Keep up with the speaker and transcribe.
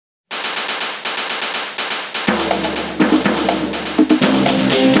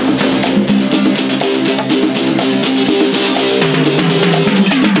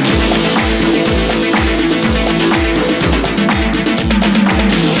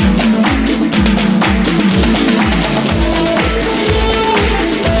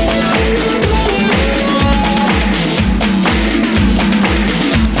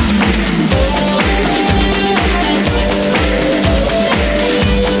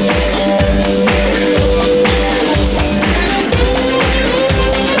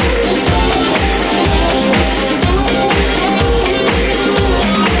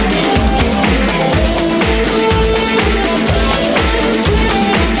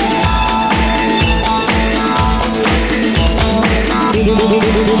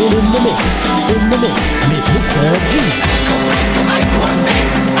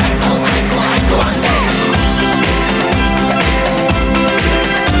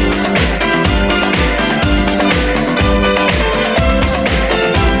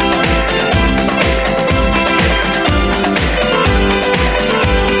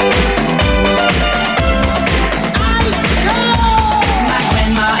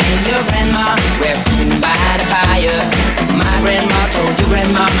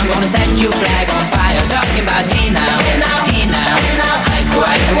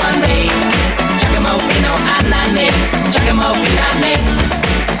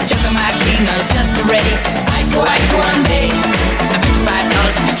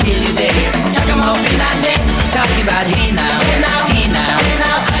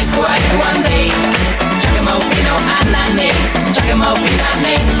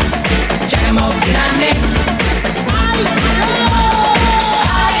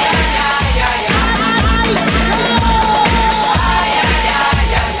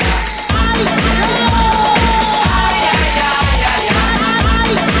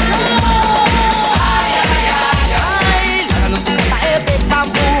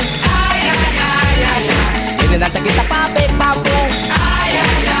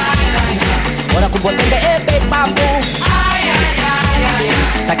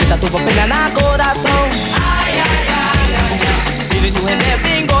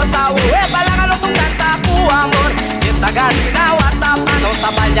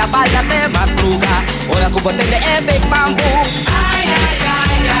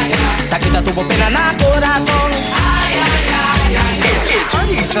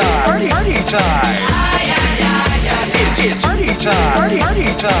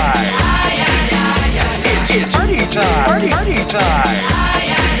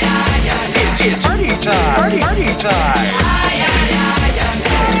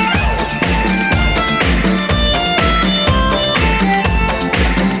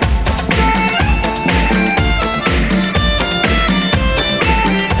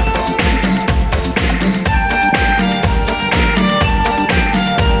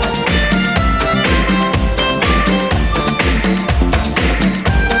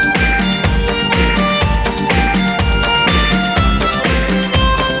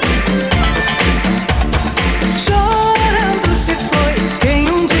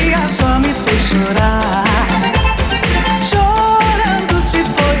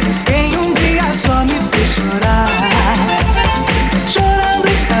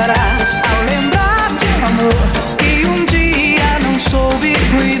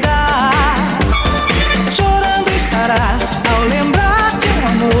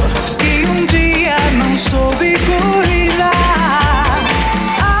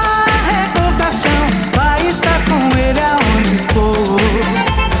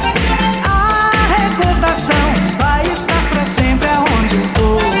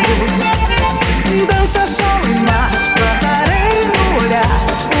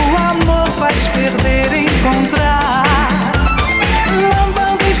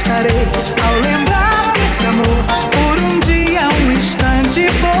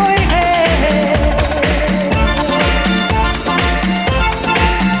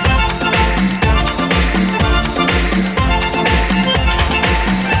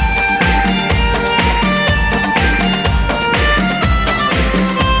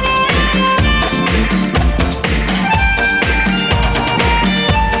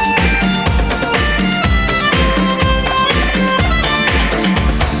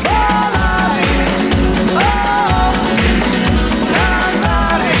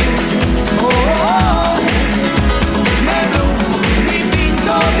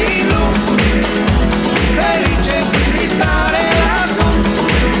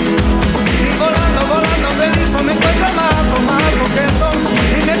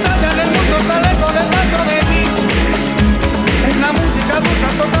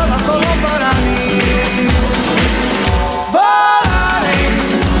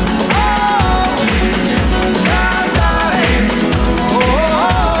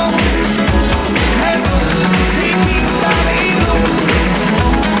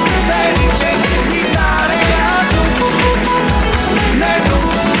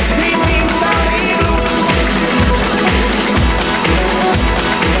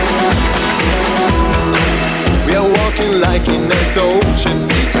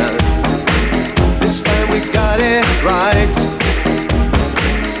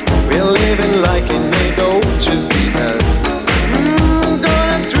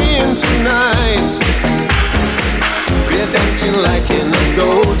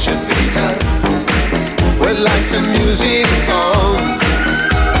lights and music on.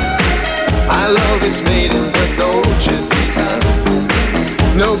 Our love is made in the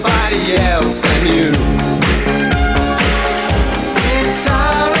nobody else than you. It's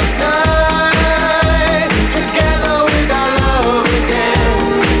ours night, together with our love again.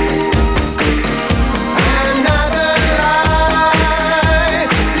 Another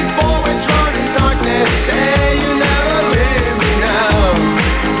life before we're drawn in darkness. Say you never leave me now.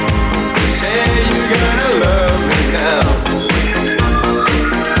 Say you're gonna love me now.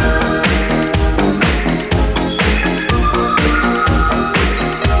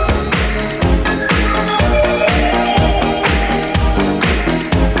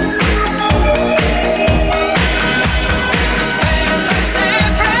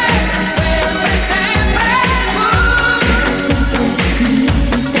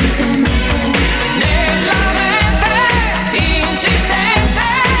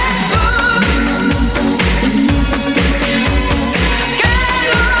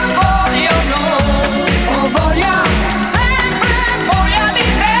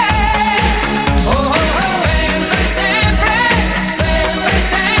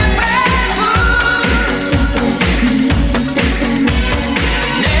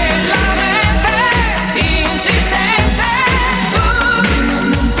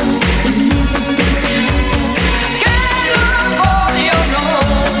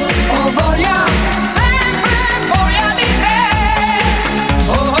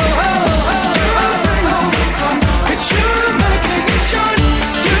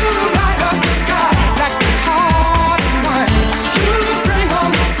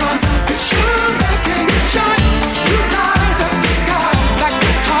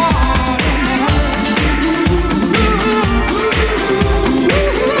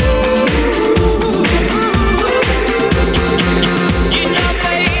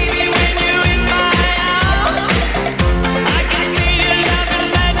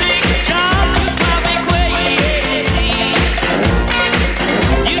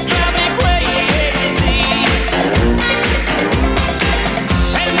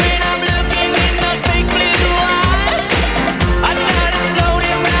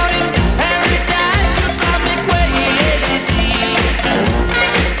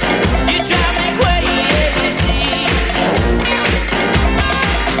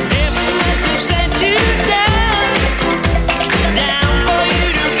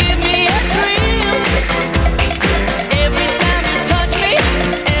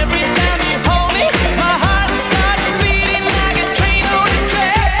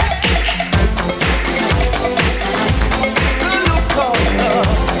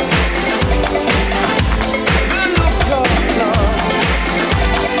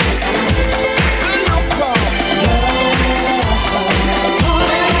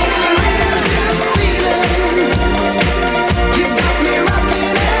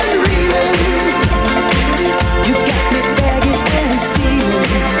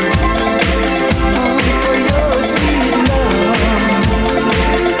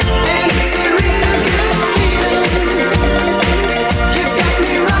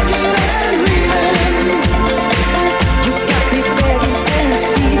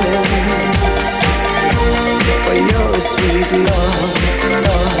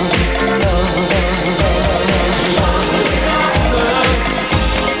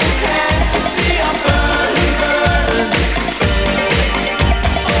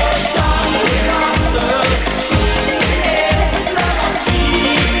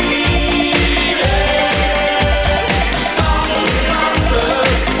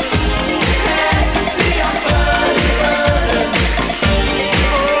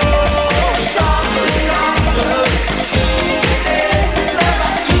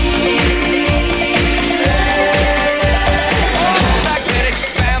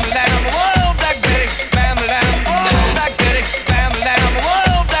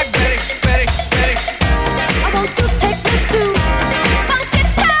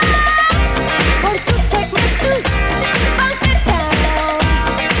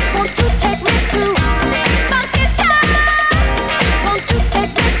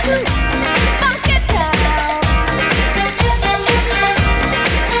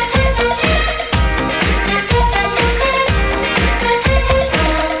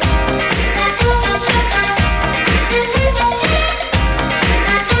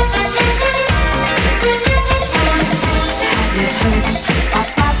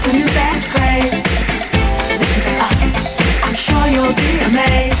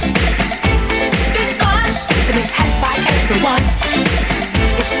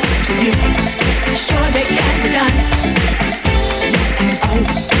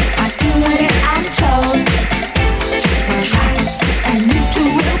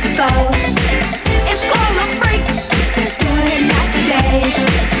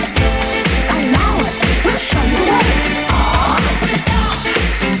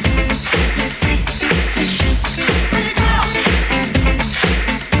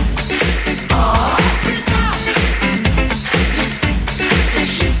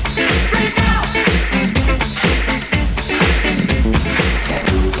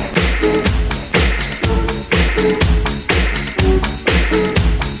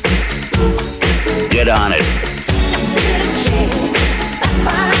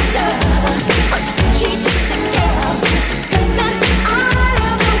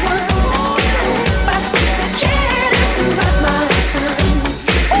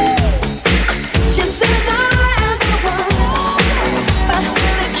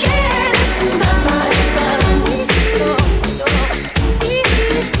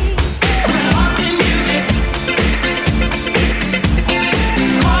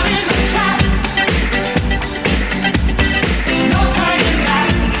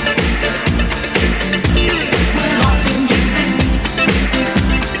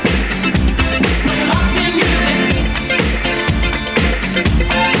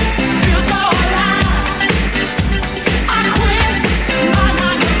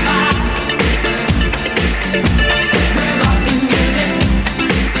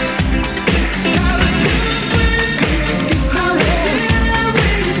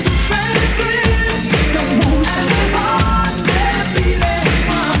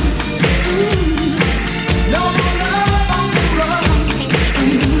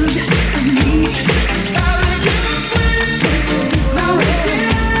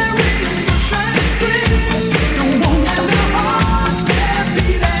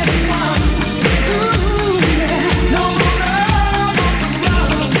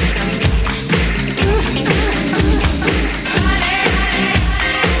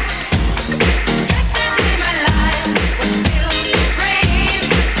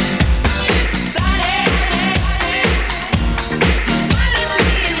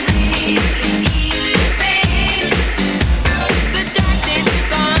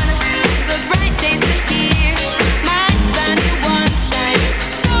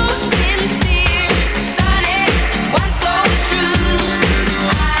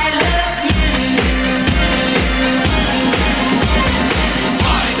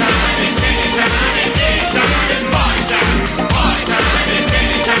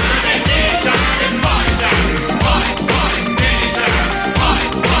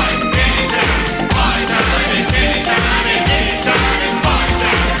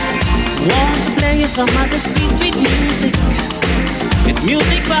 some other sweet, sweet music. It's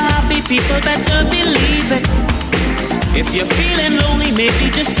music for happy people, better believe it. If you're feeling lonely, maybe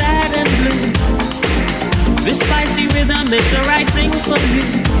just sad and blue, this spicy rhythm is the right thing for you.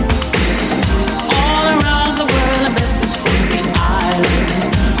 All around the world, a message from the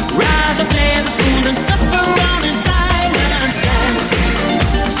islands. Rather play the fool than suffer around in silence. Dance,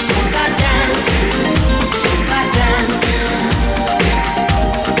 soca dance, soca dance.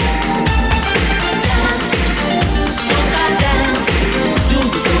 Dance, soca dance, do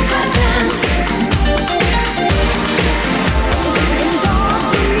the soca dance. In dark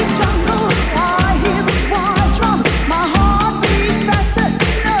deep jungle, I hear the wild drum. My heart beats faster,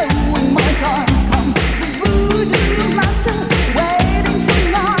 knowing my time's come. The voodoo master, waiting for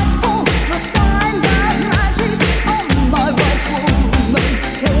nightfall. Draw signs of magic on my white woman's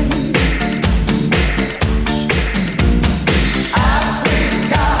skin.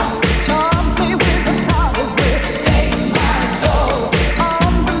 Africa charms me with the power that takes my soul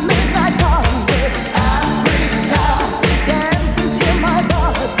on the midnight highway. Africa, dancing till my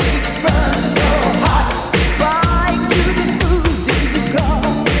body burns so hot, trying to the voodoo god.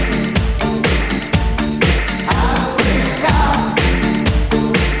 Africa,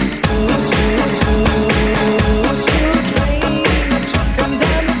 Come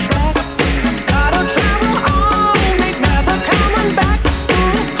down the track, gotta travel on, ain't never coming back.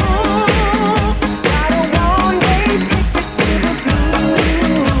 Got a one-way ticket to the blue.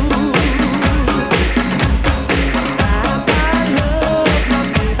 I love my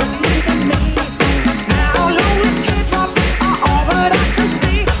baby's leaving me. Now lonely teardrops are all that I can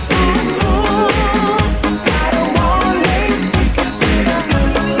see. Got a one-way ticket to the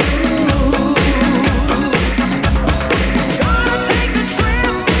blue. Gonna take a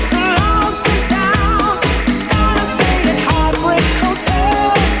trip to Lonesome Town. Gonna stay at Heartbreak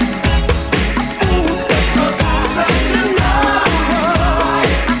Hotel. I feel such a love.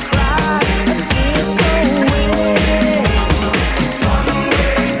 I cried a tear so wet.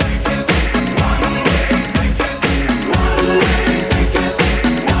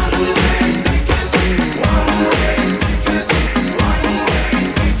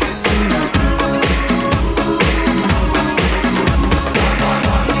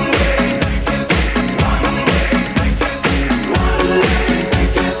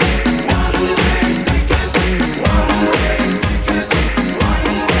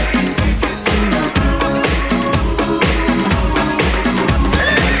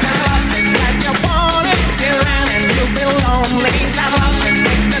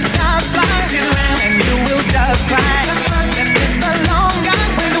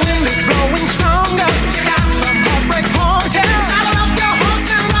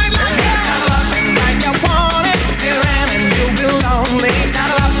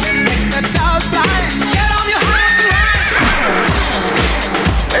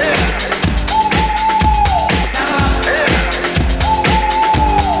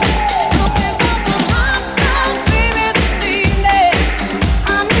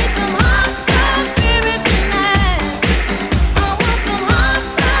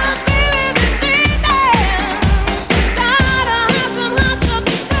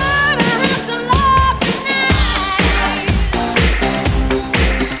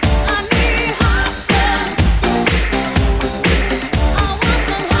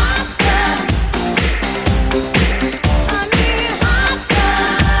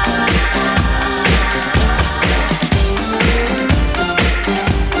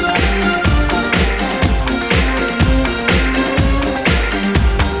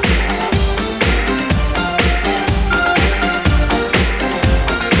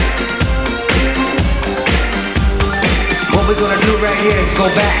 What we're gonna do right here is go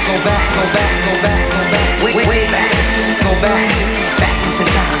back, go back, go back, go back, go back, way back, go back, back into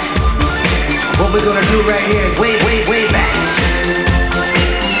time. What we're gonna do right here is way back.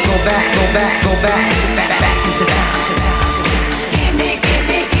 Go back, go back, go back, back into time. Give me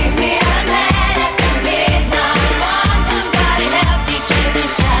a man at the midnight. Want somebody help me chase the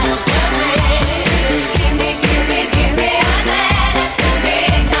shadows away. Give me a man at the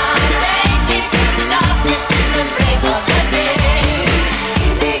midnight. Take me through the darkness to the break of the day.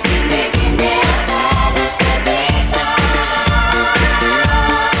 Give me a man at the midnight.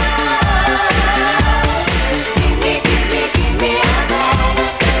 Give me a man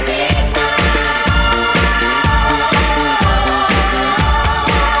at the midnight.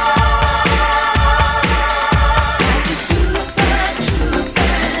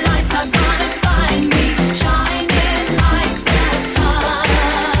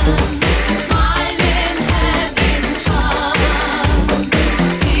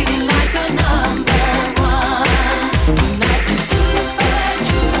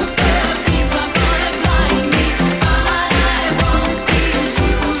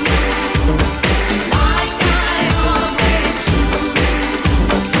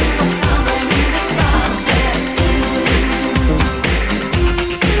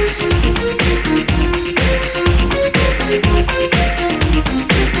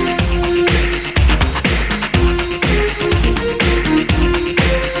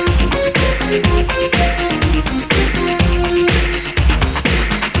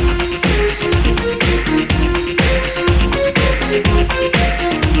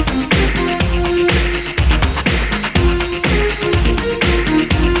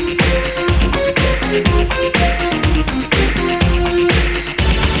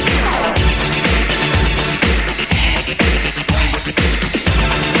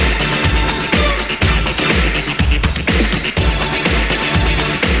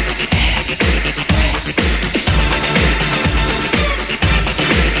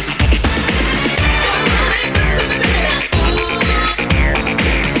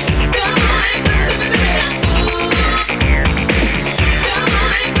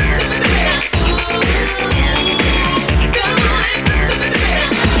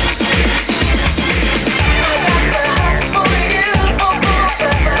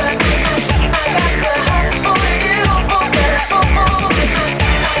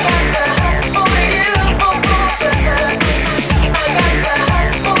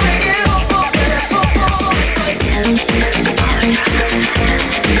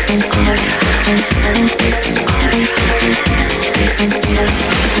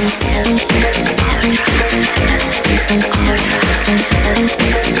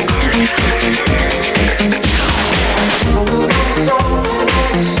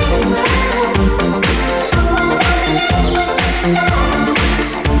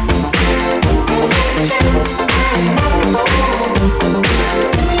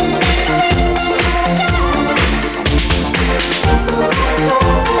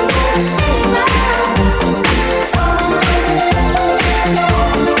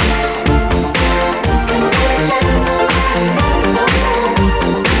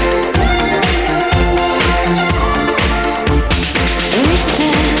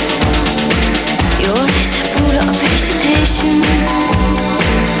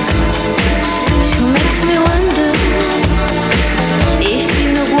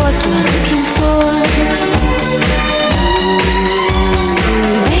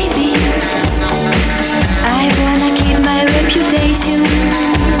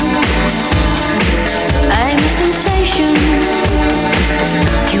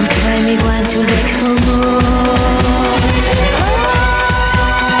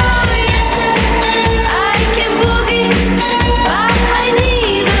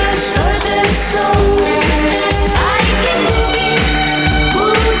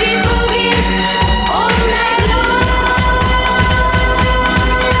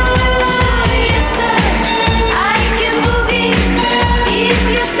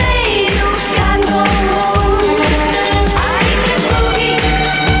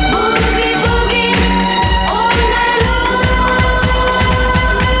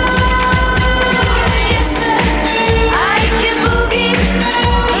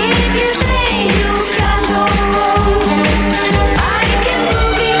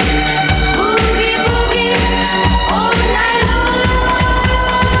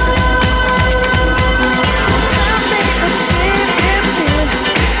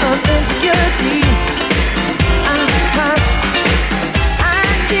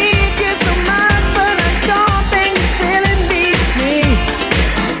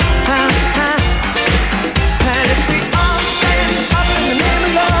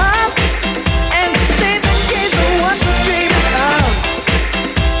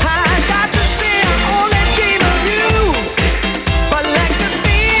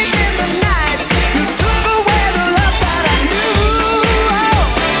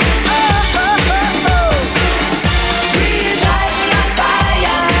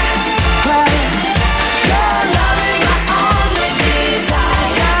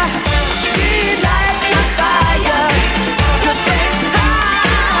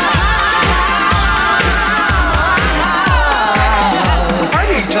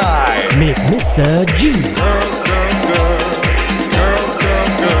 Mr. G. Girls, girls, girls. Girls,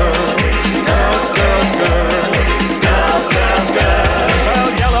 girls, girls. Girls, girls, girls. Girls, girls, girls. Well,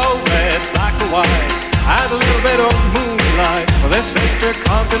 yellow, red, black or white. Add a little bit of moonlight for this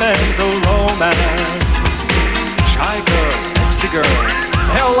intercontinental romance. Shy girl, sexy girl.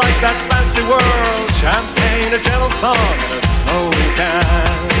 They'll like that fancy world. Champagne, a gentle song, and a slow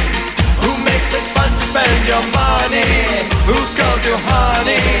dance. Who makes it fun to spend your money? Who calls you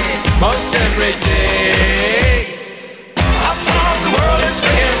honey most every day? Top of the world is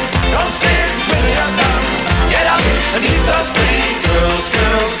swinging. Don't sit twiddling your thumbs. Get up and meet those pretty girls,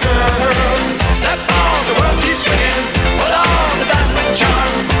 girls, girls. Step on, the world keeps swinging. Put on the dazzling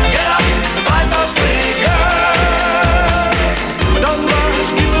charm. Get up and find those pretty girls. But don't rush,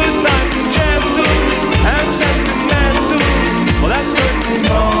 keep it nice and gentle and sentimental. Well, that's certain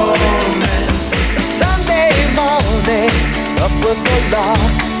moments. Sunday morning, up with the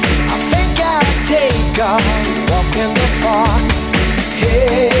lark. I think I'll take a walk in the park.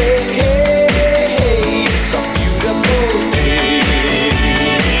 Hey.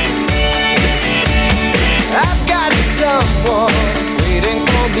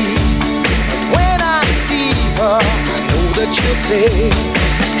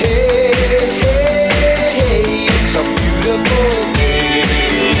 It's a beautiful day.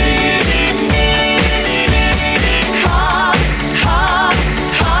 Hot, hot,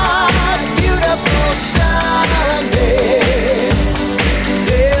 hot, beautiful Sunday.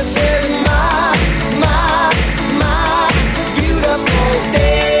 This is my beautiful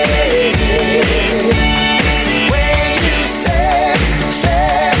day. When you say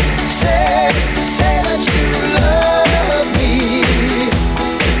that you love me.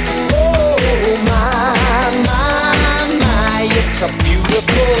 Oh my, it's a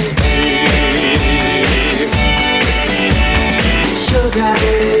beautiful day. Sugar,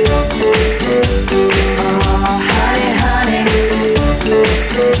 oh honey,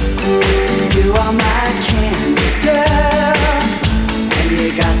 you are my candy girl, and you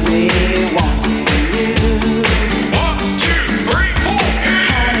got me wanting you. 1, 2, 3, 4.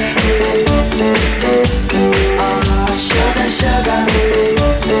 Oh sugar,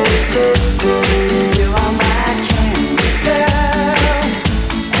 you are my candy girl,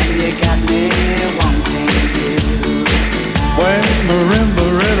 and you got me wanting you. When marimba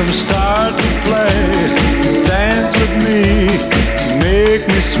rhythms start to play, dance with me, make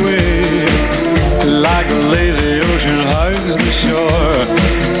me sway. Like a lazy ocean hugs the shore,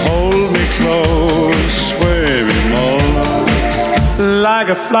 hold me close, sway me more. Like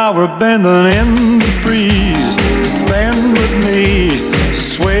a flower bending in the breeze, bend with me,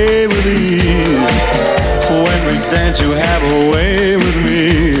 sway with ease. When we dance you have a way with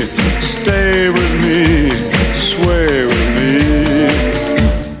me, stay with me, sway with me.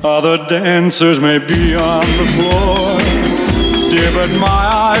 Other dancers may be on the floor, dear, but my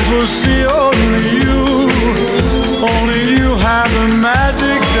eyes will see only you. Only you have the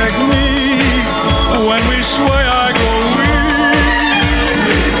magic technique. When we sway, I go weak.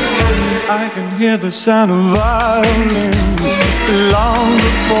 I can hear the sound of violins long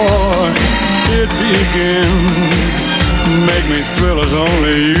before it begins. Make me thrill as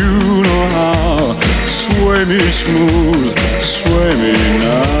only you know how. Sway me smooth, sway me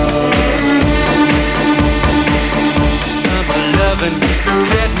now. Summer loving,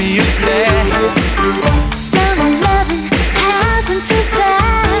 let me a blast. Summer loving happened so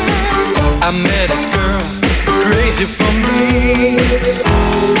fast. I met a girl crazy for me.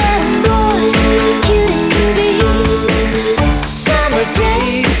 Met a boy, cute as can be. Summer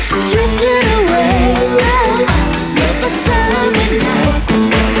days Drifted away. Love for summer night.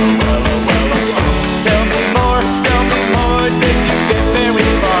 Tell me more, did you get very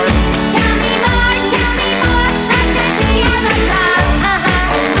far? Tell me more, like the other side.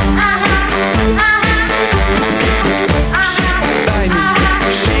 She's by me,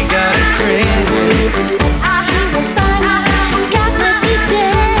 she got a craze. Got my sweet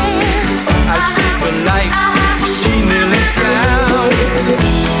dance. I saved her life, she nearly drowned.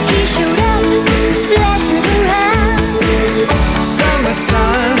 He showed up, splashing around. Summer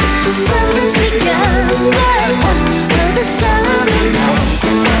sun, Something's begun. Oh, the summer night.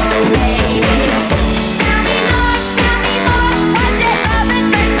 Baby, tell me more, was it love at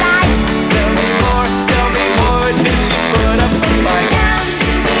first sight? tell me more, did she put up a fight?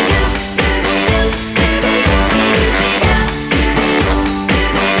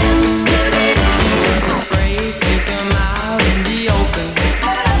 Afraid to come out in the open,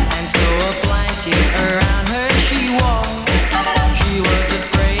 and so a blanket around her she wore. She was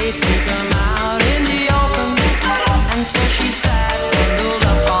afraid to come out in the open, and so she sat bundled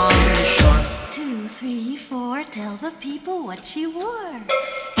up on the shore. 2, 3, 4, tell the people what she wore.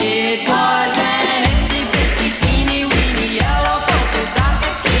 It was an itsy bitsy teeny weeny yellow polka dot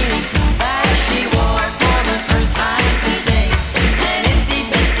bikini that she wore for the first time today. An itsy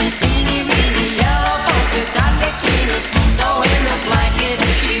bitsy teeny weeny yellow polka dot bikini, so in the blanket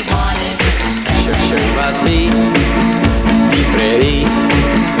she wanted to stay. Schön war sie, die Prärie,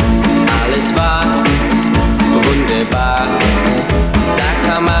 alles war wunderbar. Da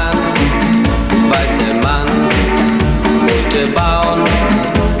kann man, weiß der Mann, Boote bauen,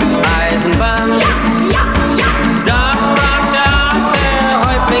 Eisenbahn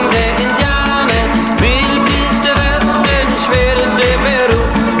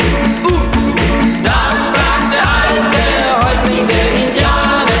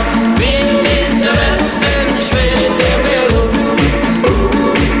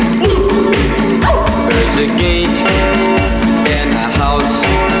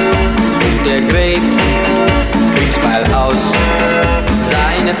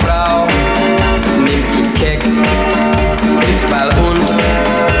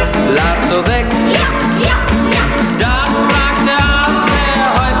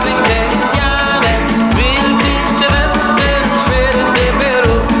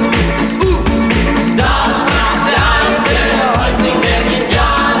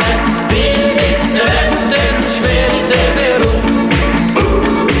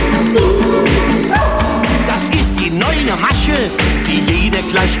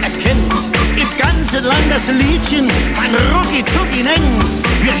gleich erkennt. Im ganzen Land das Liedchen man Rucki Zucki nennt.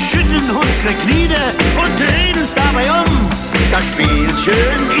 Wir schütteln unsere Glieder und drehen uns dabei um. Das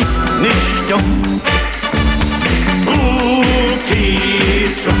Spielchen ist nicht dumm. Rucki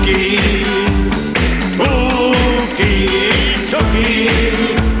Zucki, Rucki Zucki,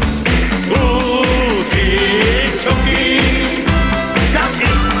 Rucki Zucki. Das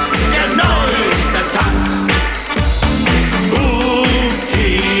ist der neueste Tanz. Rucki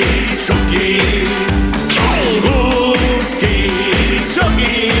Zucki, Rucki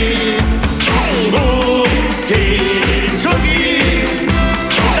Zucki, Rucki Zucki.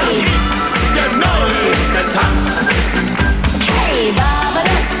 Das ist der neueste Tanz. Hey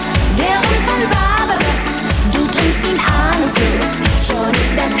Barbados, der Rum von Barbados, du trinkst ihn ahnungslos, schon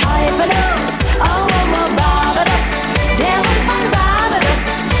ist der Teufel los. Oh, oh, oh, Barbados, der Rum von Barbados,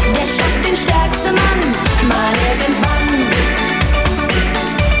 der schafft den stärksten Mann, mal irgendwann.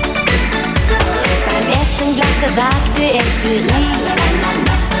 Beim ersten Glas, da sagte er Cherie,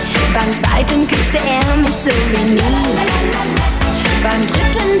 beim zweiten küsste er mich so wie nie. Beim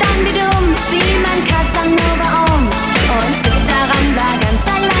dritten dann wiederum fiel mein Casanova um. Und schuld daran war ganz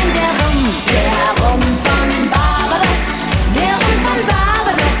allein der Rum. Der Rum von Barbados, der Rum von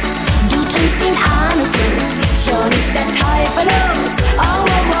Barbados. Du trinkst ihn ahnungslos, schon ist der Teufel los. Oh,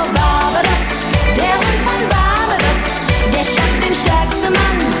 oh, oh, Barbados, der Rum von Barbados. Der schafft den stärksten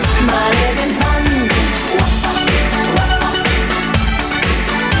Mann, mal irgendwann.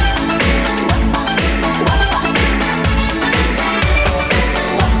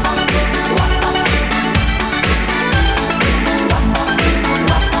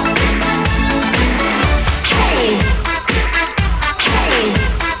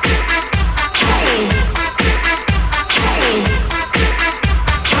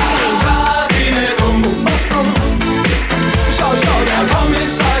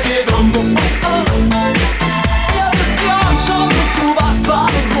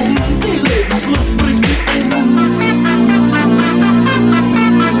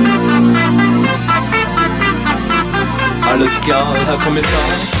 Alles klar, Herr Kommissar.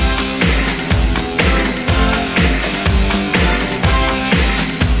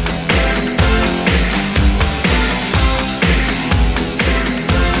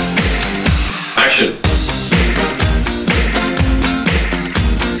 Action.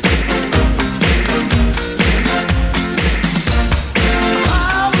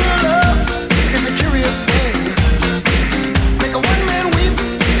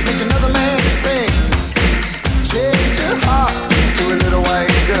 Change your heart to a little white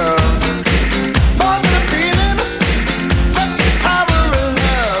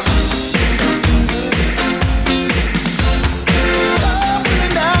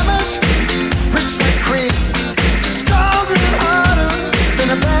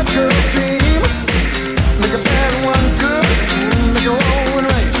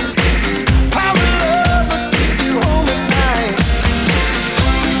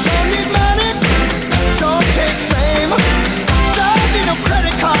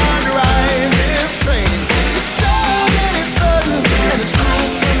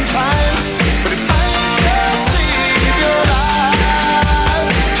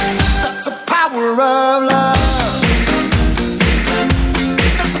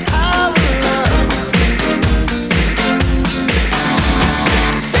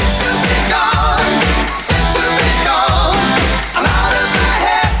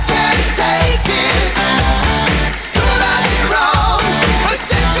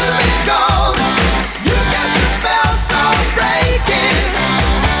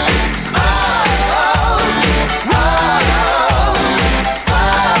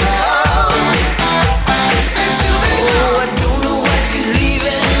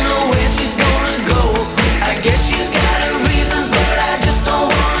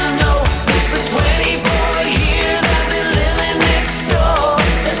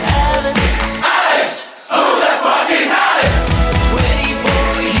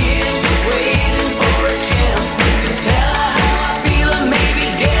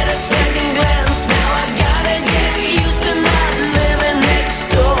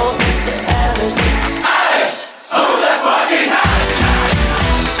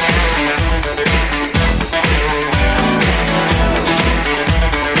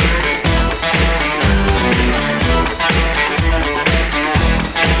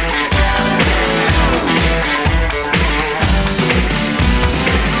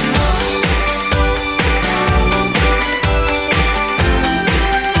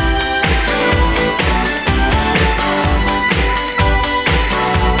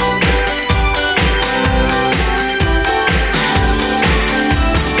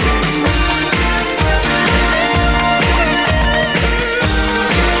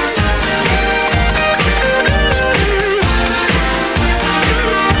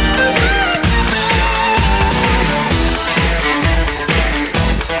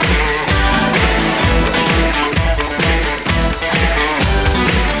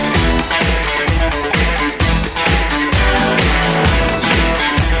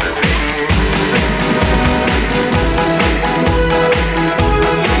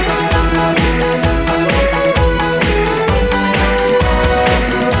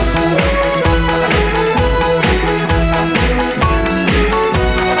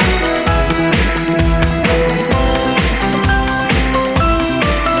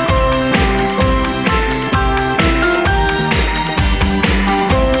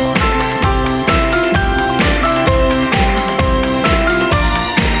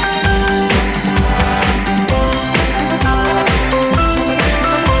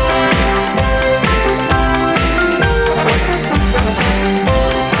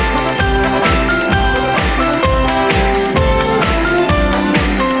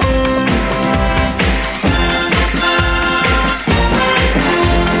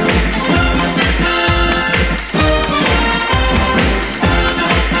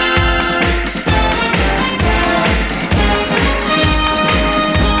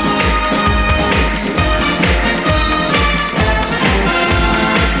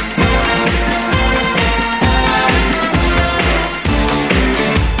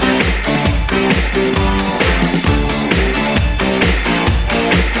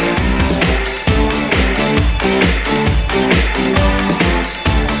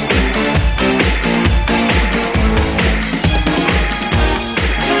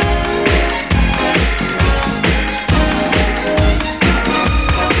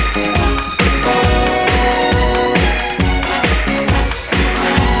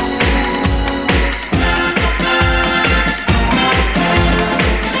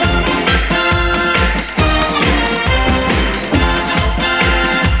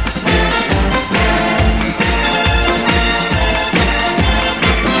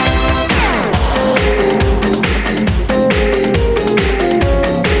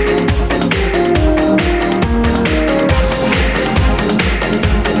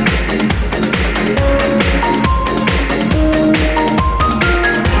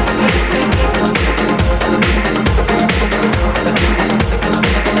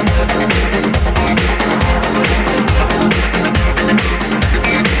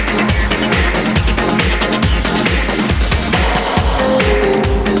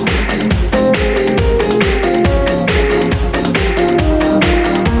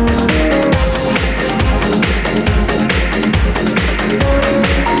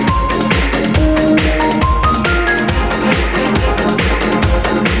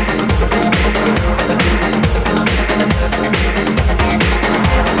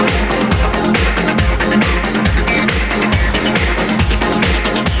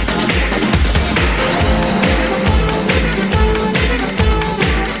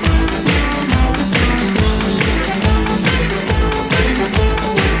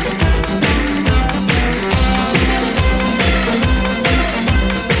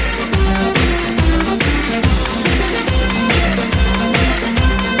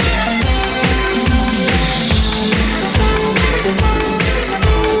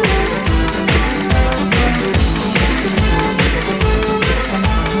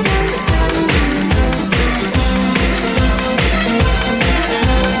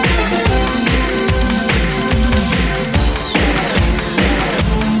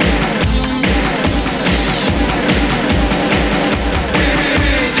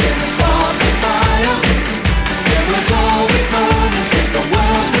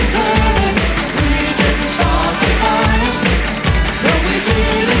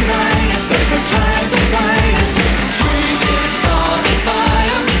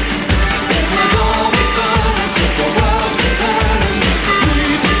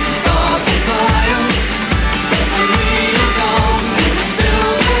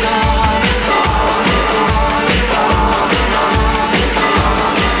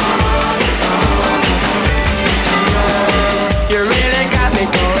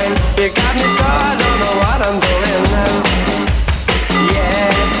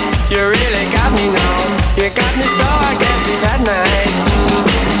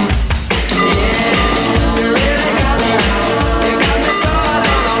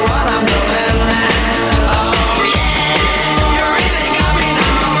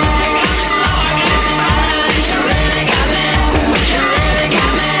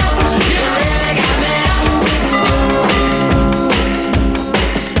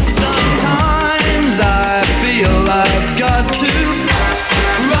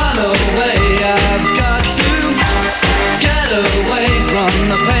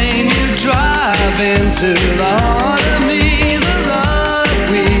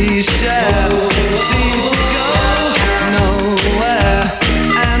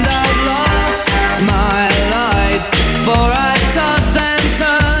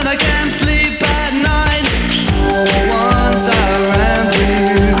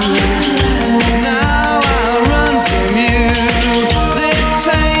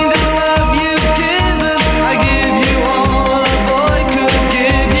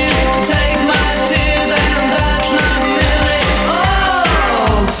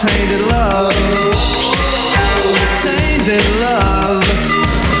tainted love, tainted love.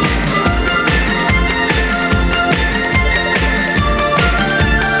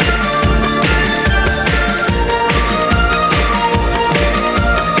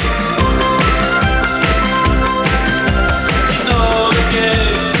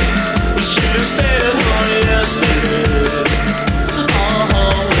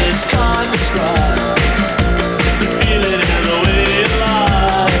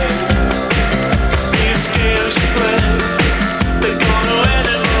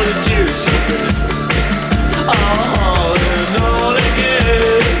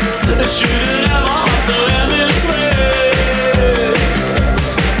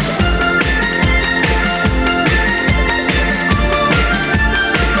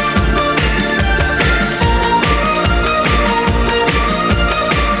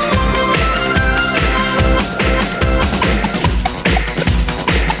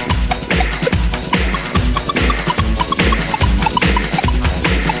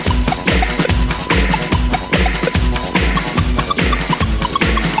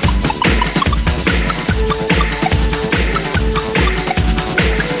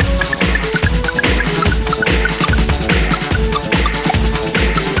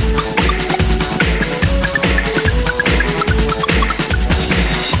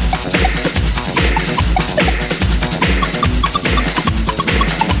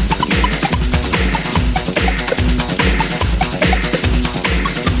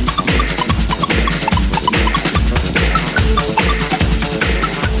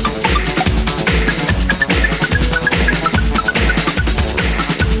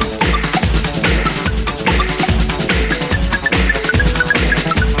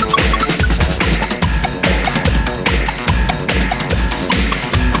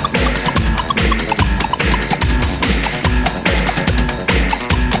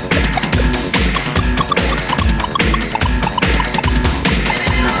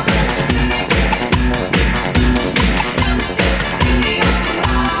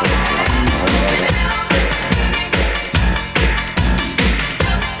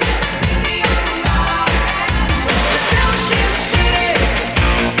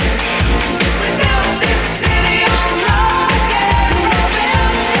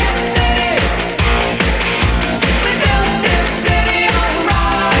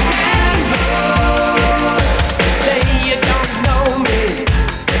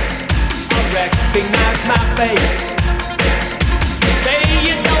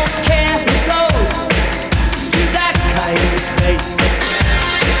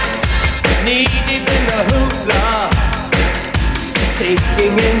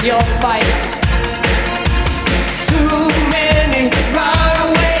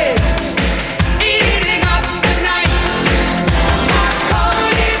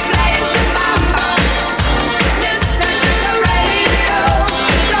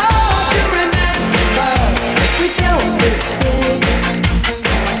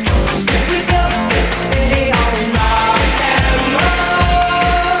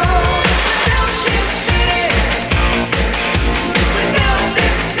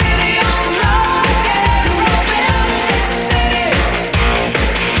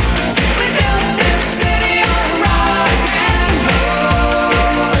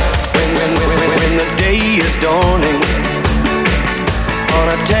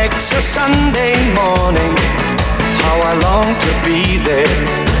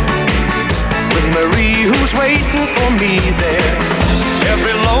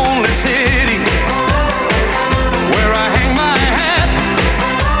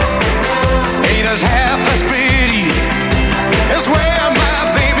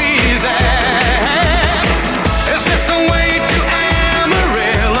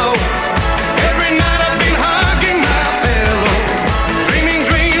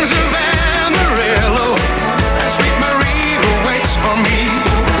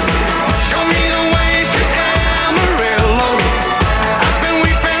 Show me the way to Amarillo.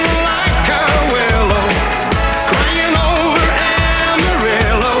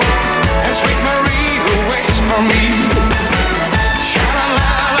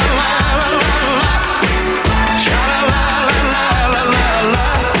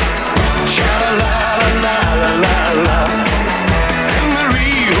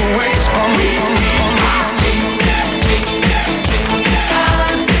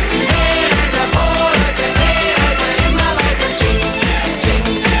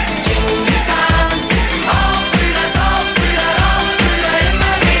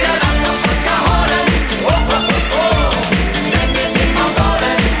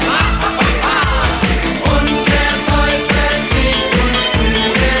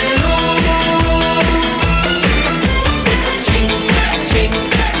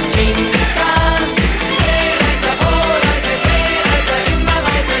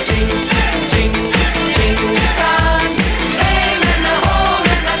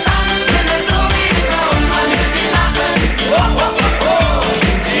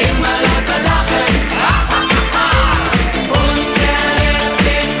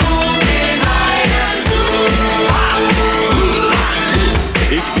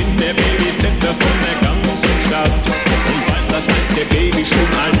 bin der Babysitter von der ganzen Stadt und weiß, dass manche Baby schon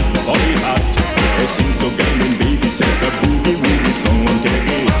ein Hobby hat. Es singt so gern den Babysitter Boogie Woogie Song und der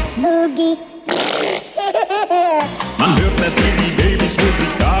geht Boogie. Man hört, dass hier die Babys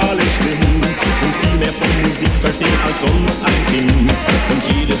musikalisch sind und viel mehr von Musik verstehen als sonst ein Kind. Und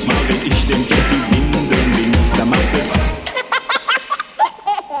jedes Mal, wenn ich dem Kind die Windeln wind, da macht es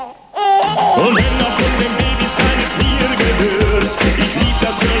und wenn noch von den Babys keines mir gehört, ich lieb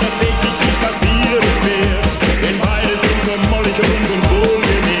das Girl, das täglich so spazieren fährt, denn beide sind so mollig rund und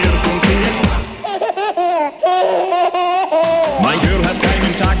wohlgenährt und mein Girl hat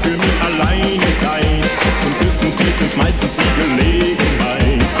keinen Tag für mich alleine Zeit, zum Küssen fehlt uns meistens die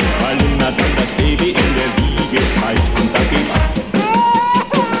Gelegenheit, weil Lena dann das Baby in der Wiege schreit und das geht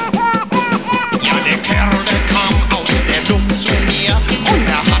Ja, der Kerl, der kam aus der Luft zu mir und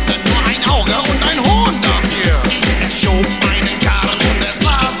er hatte nur ein Auge und ein Horn dafür. Er schob einen Karren und er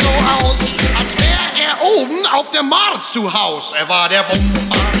sah so aus, als wäre er oben auf dem Mars zu Haus. Er war der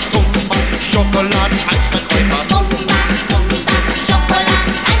Wumpa, Stumpa, Schokoladen-Eisverkäufer. Wumpa,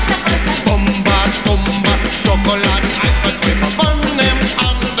 Stumpa, Schokoladen-Eisverkäufer von dem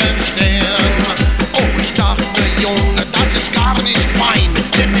anderen Stern. Oh, ich dachte, Junge, das ist gar nicht fein,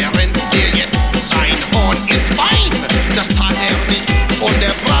 denn er rennt dir jetzt sein Horn ins Bein. Das tat er nicht und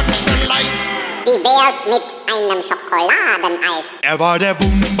er fragte leis: Wie wär's mit einem Schokoladeneis? Er war der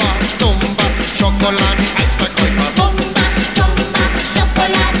Wumpa, Stumpa, Schokoladen-Eisverkäufer. Wumpa, Stumpa,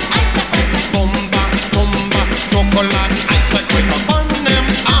 Schokoladen-Eisverkäufer. Wumpa, Stumpa, Schokoladen-Eisverkäufer von dem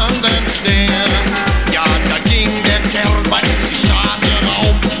anderen Stern. Ja, da ging der Kerl bei uns die Straße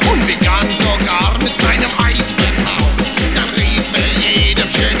rauf und begann sogar mit seinem Eisverkauf. Dann rief er jedem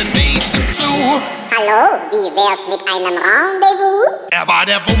schönen Mädchen zu: Hallo, wie wär's mit einem Rendezvous? Er war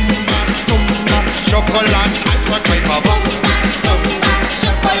der Wumpa, Stumpa, Schokoladen-Eisverkäufer. Wumpa, Stumpa,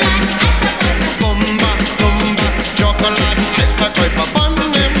 Schokoladen-Eisverkäufer. Wumpa, Stumpa, Schokoladen-Eisverkäufer von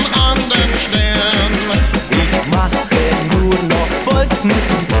dem anderen Stern. Ich mache nur noch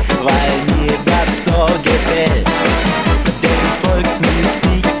Volksmusik, weil mir das so gefällt. Denn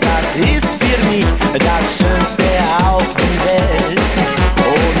Volksmusik, das ist für mich das Schönste auf der Welt.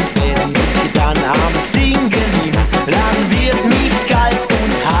 Und wenn ich dann am Singen bin, dann wird mich kalt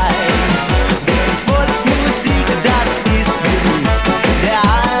und heiß. Denn Volksmusik, das ist für mich der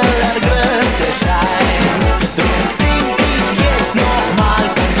allergrößte Scheiß. Drum sing ich jetzt nochmal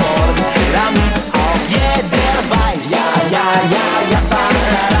von vorn, damit's auch jeder weiß. Ja, ja, ja, ja,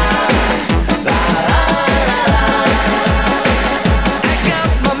 ba-ra-ra, ba-ra-ra-ra. I got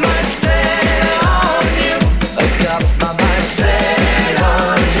my mind set on you. I got my mind set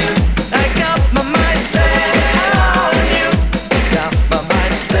on you. I got my mind set on you. I got my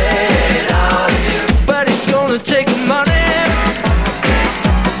mind set on you. But it's gonna take money,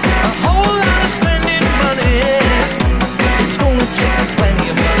 a whole lot of spending money. It's gonna take plenty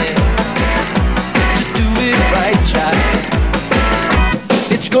of money to do it right, child.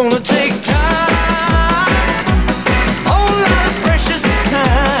 It's gonna take time, a whole lot of precious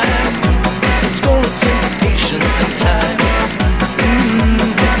time. It's gonna take patience and time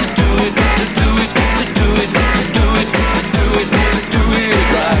to do it, to do it, to do it, to do it, to do it, to do it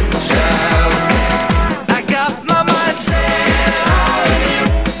right, child. I got my mind set on you.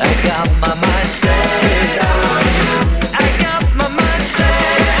 I got my mind set on you. I got my mind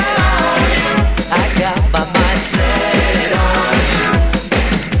set on you. I got my mind set on you.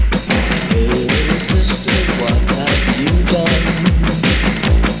 Hey, little sister, what have you done?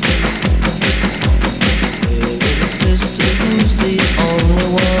 Hey, little sister, who's the only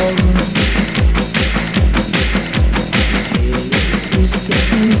one? Hey, little sister,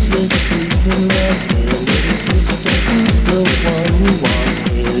 who's your secret love? Hey, little sister, who's the one you want?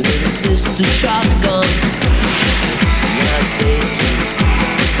 Hey, little sister, shotgun. Nice day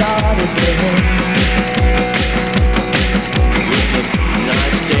to start again. It's a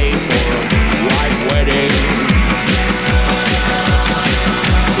nice day for a white wedding.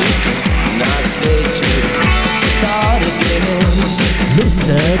 It's a nice day to start again.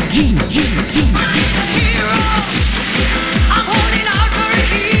 Mr. G. I'm holding out for a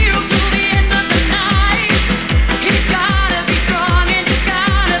hero till the end of the night. He's gotta be strong and he's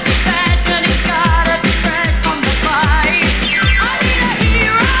gotta be fast and he's gotta be fresh from the fight. I need a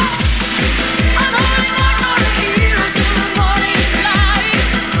hero. I'm holding out for a hero till the morning light.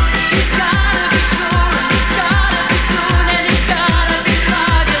 He's gotta be strong and he's gotta be soon and he's gotta be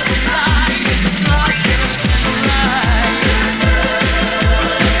larger than life. Larger than life.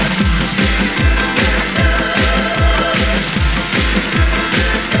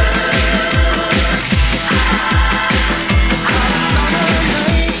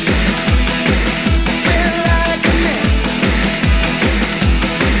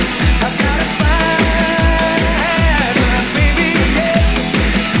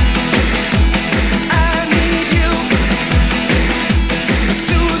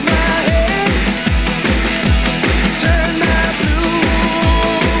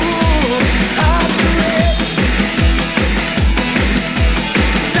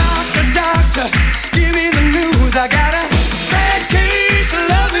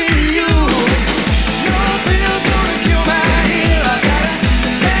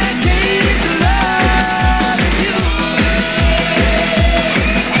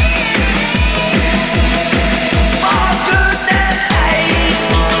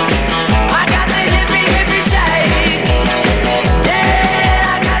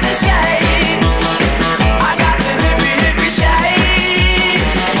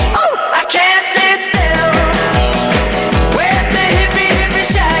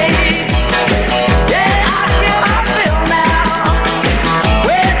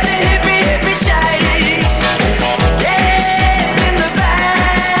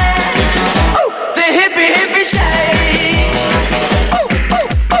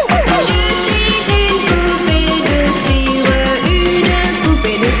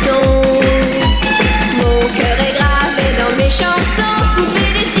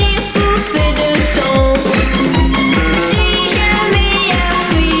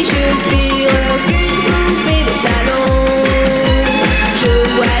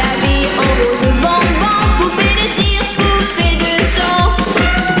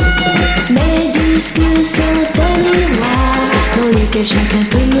 que chacun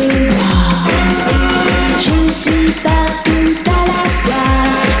peut me voir. Je suis partout à la fois,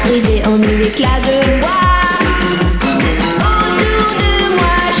 brisé en mille éclats de voix. Autour de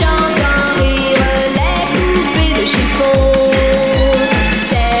moi j'entends rire les poupées de chiffon,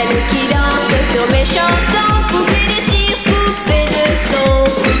 celles qui dansent sur mes chansons, poupées de cire, poupées de son.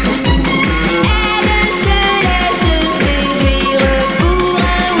 Elles se laissent séduire pour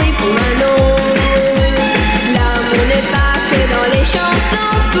un oui, pour un non. L'amour n'est pas que dans les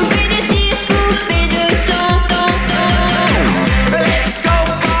chansons, poupées de cire, poupées de son. Let's go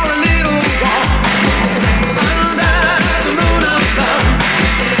for a little walk under the moon of love.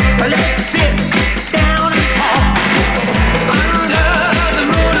 Let's sit down and talk under the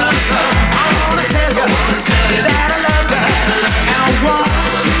moon of love. I wanna tell you that I love you and I want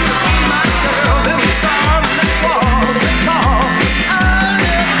you to be my girl. Little darling, let's walk, let's talk under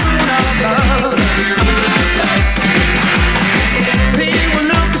the moon of love. People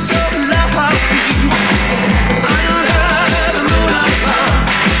look at your love beat under the moon of love.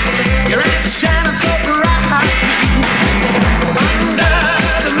 Your eyes shining so bright under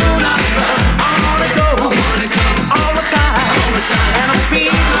the moon of love. I wanna go all the time, and I'll be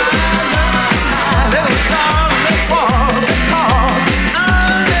my love tonight. Little darling, let's walk, let's talk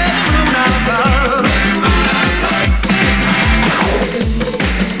under the moon of love.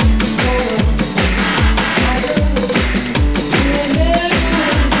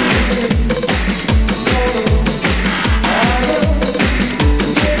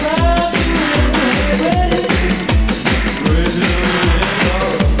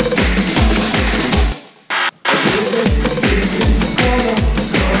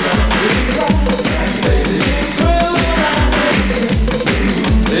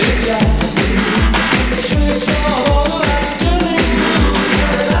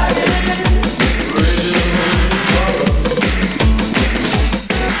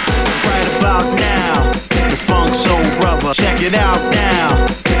 Right about now, the Funk Soul Brother. Check it out now,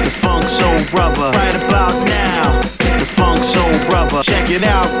 the Funk Soul Brother. Right about now, the Funk Soul Brother. Check it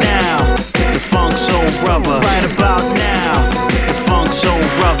out now, the Funk Soul Brother. Right about now, the Funk Soul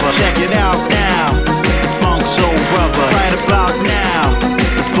Brother. Check it out now, the Funk Soul Brother. Right about now,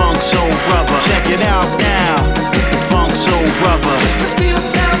 the Funk Soul Brother. Check it out now, the Funk Soul Brother. This be a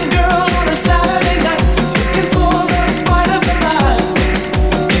town girl on a Saturday night, looking for the fight of the night.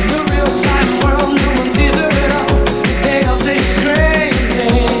 In the real-time world, no one sees her at all. They all say she's crazy,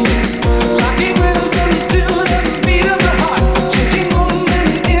 locking rhythms to the beat of the heart, changing moment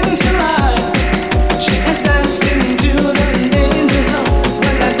into life. She has danced into the danger zone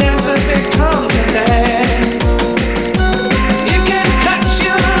when that dancer becomes a dance. You can cut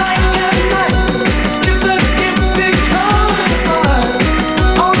you like a knife if the gift becomes a fire.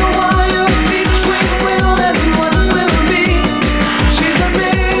 On the wire between will and what will be. She's a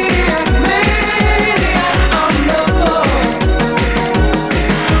maniac, maniac on the floor,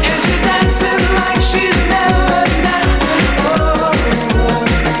 and she's dancing like she's never danced before.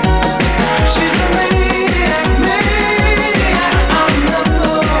 She's a maniac, maniac on the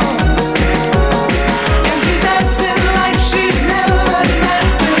floor, and she's dancing like she's never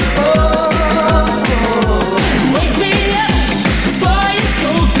danced before. Wake me up before you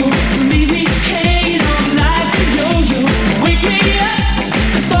go, go. Leave me hanging on like a yo-yo. Wake me up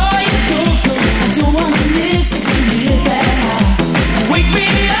before you go, go. I don't wanna miss it when you hit that high. Wake me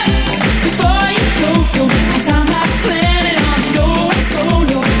up before you go, go. 'Cause I'm not planning on going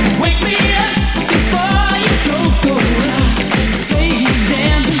solo. Wake me up before you go, go. Take you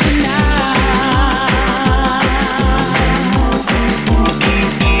dancing tonight.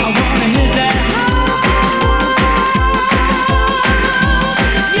 I wanna hit that high.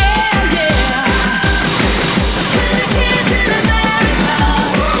 Yeah, yeah.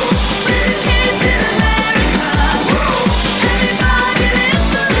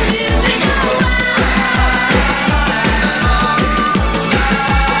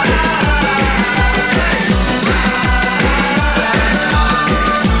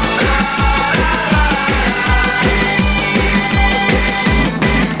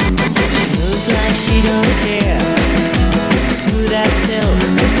 Moves like she don't care. Smooth as silk,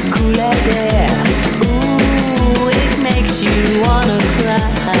 cool as air. Ooh, it makes you wanna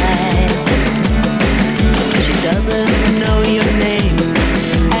cry. She doesn't know your name,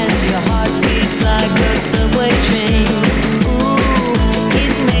 and your heart beats like a subway train. Ooh,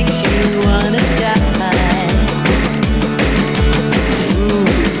 it makes you wanna die. Ooh,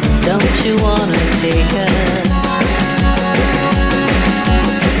 don't you wanna take her?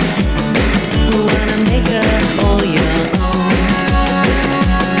 Wanna make her all your own.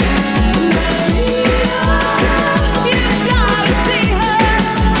 You've gotta see her.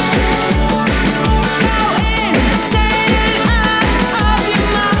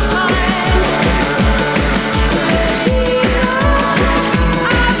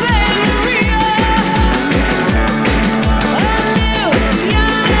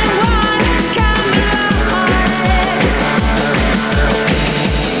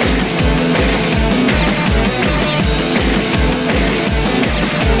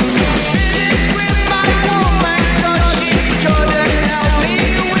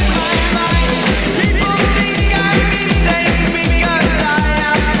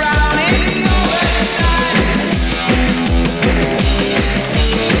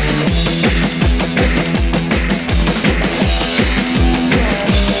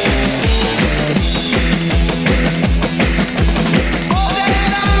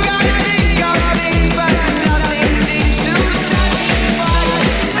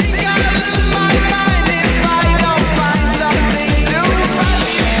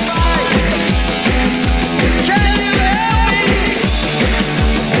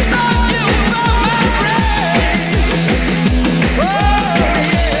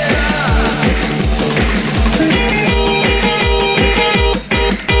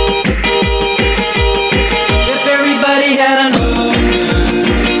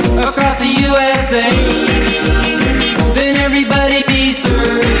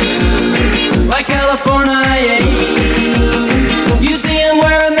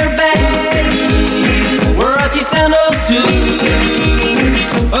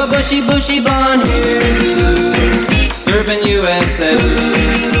 bushy blonde hair, serving USA.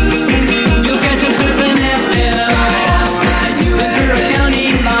 You'll catch him surfing at the Ventura County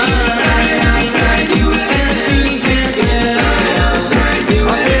line.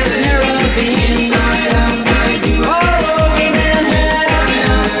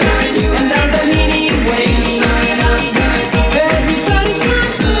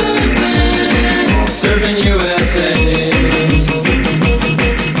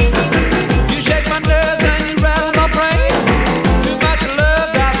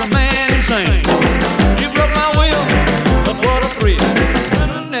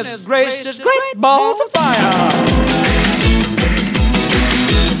 Gracious, great balls of fire.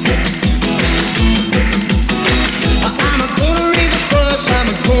 I'm gonna raise a fuss, I'm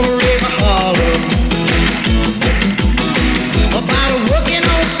gonna raise a holler about working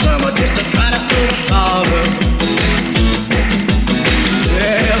all summer just to try to earn a dollar.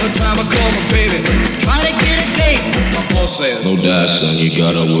 Yeah, every time I call my baby, try to get a date, my boss says, no die, son, you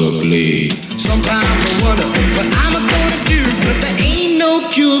gotta work late. Sometimes I wonder what I'm gonna do, but there ain't no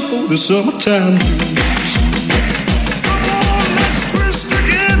cure for the summertime blues. Come on, let's twist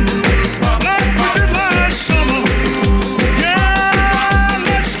again, like we did last summer. Yeah,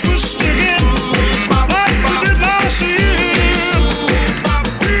 let's twist again, like we did last year.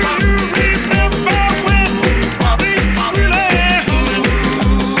 Do you remember when we really hung?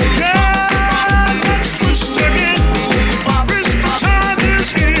 Yeah, let's twist again, Christmas time is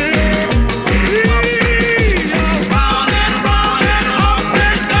here.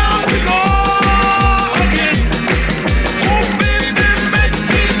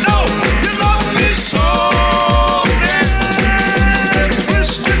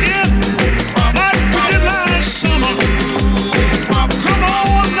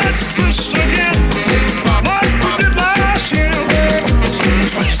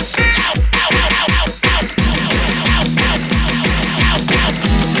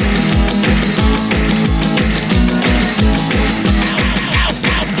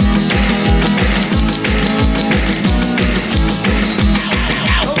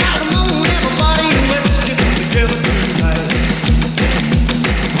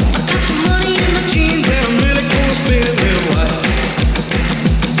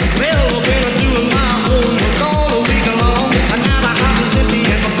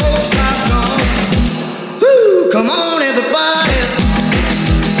 Come on, everybody.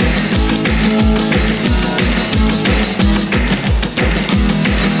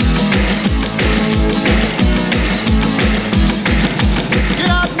 Get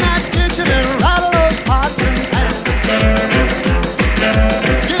out in that kitchen and rattle those pots and pans.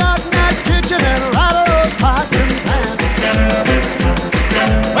 Get out in that kitchen and rattle those pots and pans.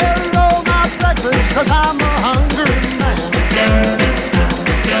 Well, roll my breakfast, 'cause I'm a hungry man.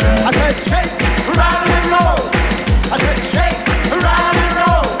 I said shake, rattle and roll. I said shake, rattle and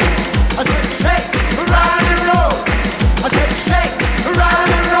roll. I said shake, rattle and roll. I said shake,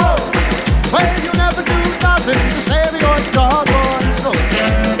 rattle and roll. Well, you never do nothing to save your doggone soul.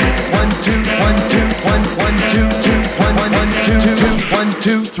 1, 2, 1, 2, 1, 1, 2, 2, 1, 1, 1, 2, 2, 1,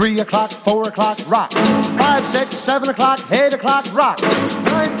 2, 3 o'clock, 4 o'clock, rock. 5, 6, 7 o'clock, 8 o'clock, rock.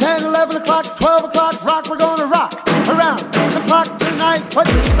 9, 10, 11 o'clock, 12 o'clock, rock. We're gonna rock around the clock tonight. Put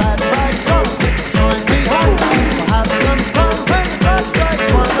your glad rags on. Join me home. We'll have some fun when the clock strikes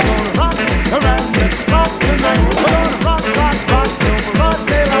 1. We're gonna rock around the clock tonight. We're gonna rock, rock, rock till the broad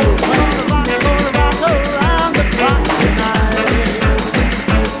daylight. We're gonna rock around the clock tonight.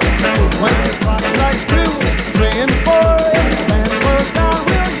 When the clock strikes 2, 3, and 4, if the band slows down,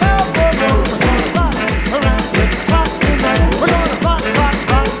 we'll yell for more. We're gonna rock around the clock tonight. We're gonna rock, rock,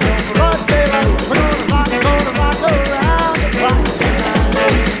 rock till the broad daylight. We're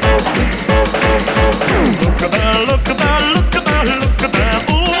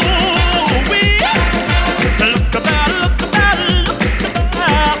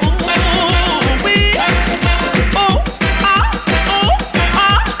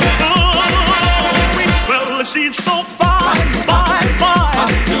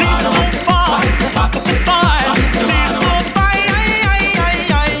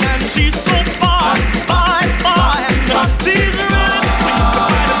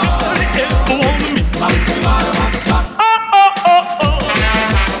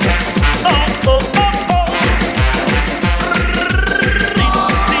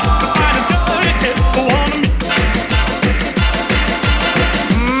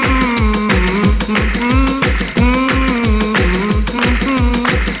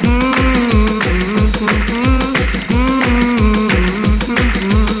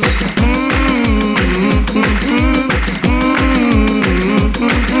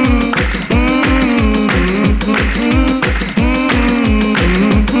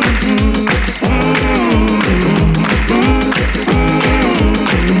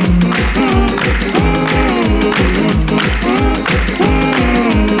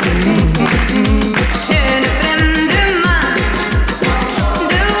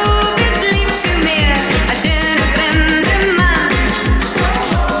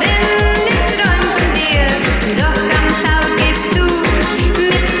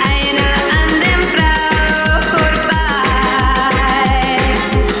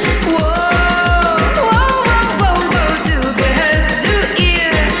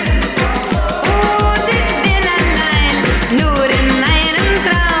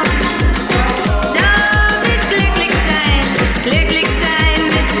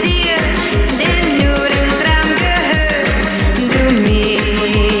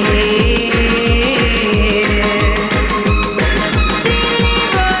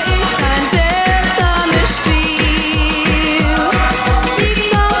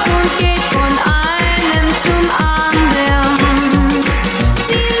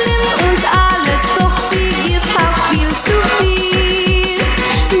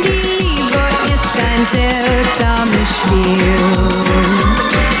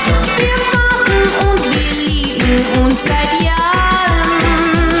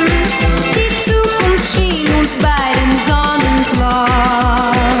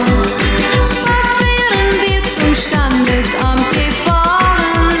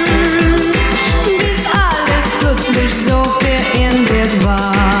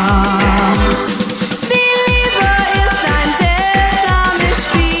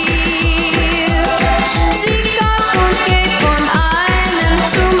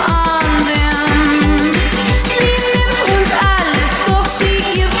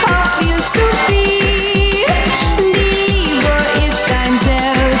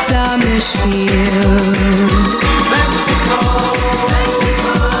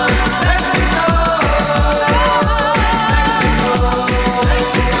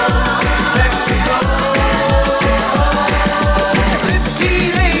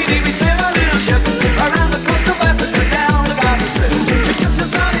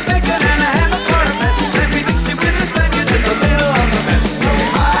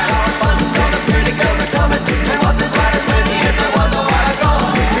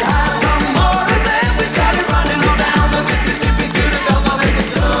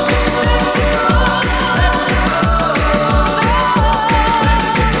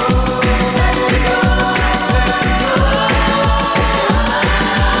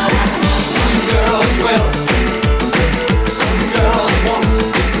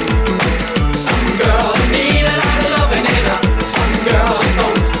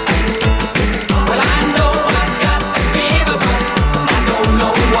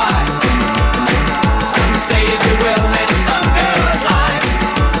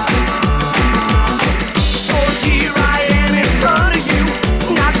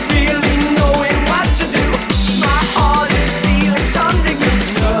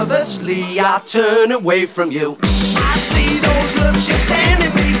I turn away from you. I see those looks you're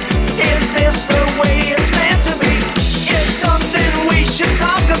sending me. Is this the way it's meant to be? It's something we should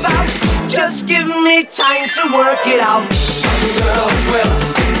talk about. Just give me time to work it out. Some girls will,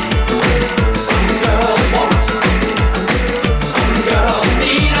 some girls won't. Some girls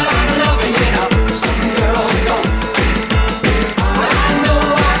need a lot of loving, you know. Some girls don't. Well, I know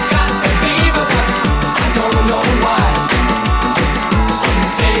I got the fever, but I don't know why. Some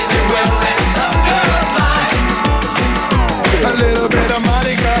say they will and some girls lie. A little bit of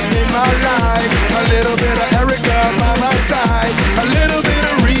Monica in my life, a little bit of Erica by my side, a little bit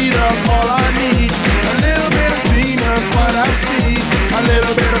of Rita's all I need, a little bit of Tina's what I see, a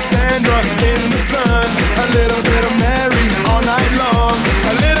little bit of Sandra in the sun, a little bit of Mary all night long,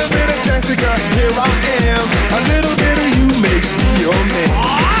 a little bit of Jessica, here I am, a little bit of you makes me your man.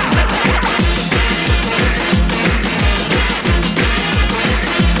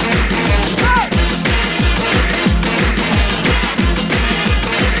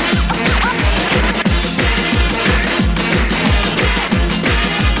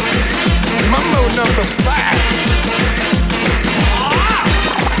 Mambo number 5.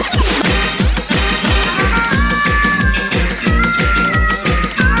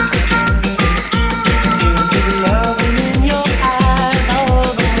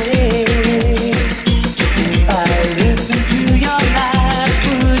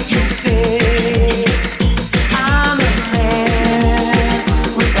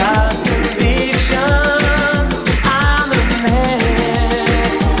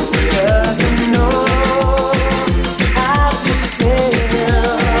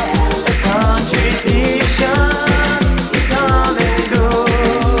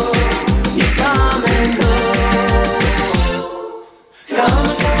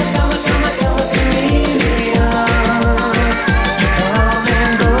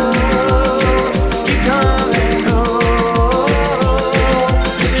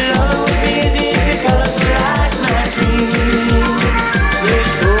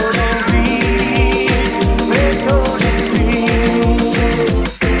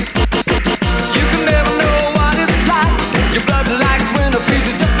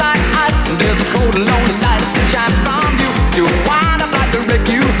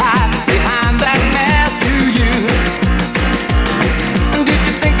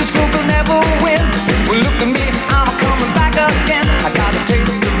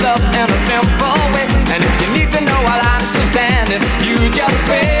 In a simple way, and if you need to know, I'll understand it. You just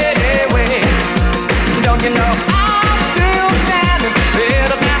wait.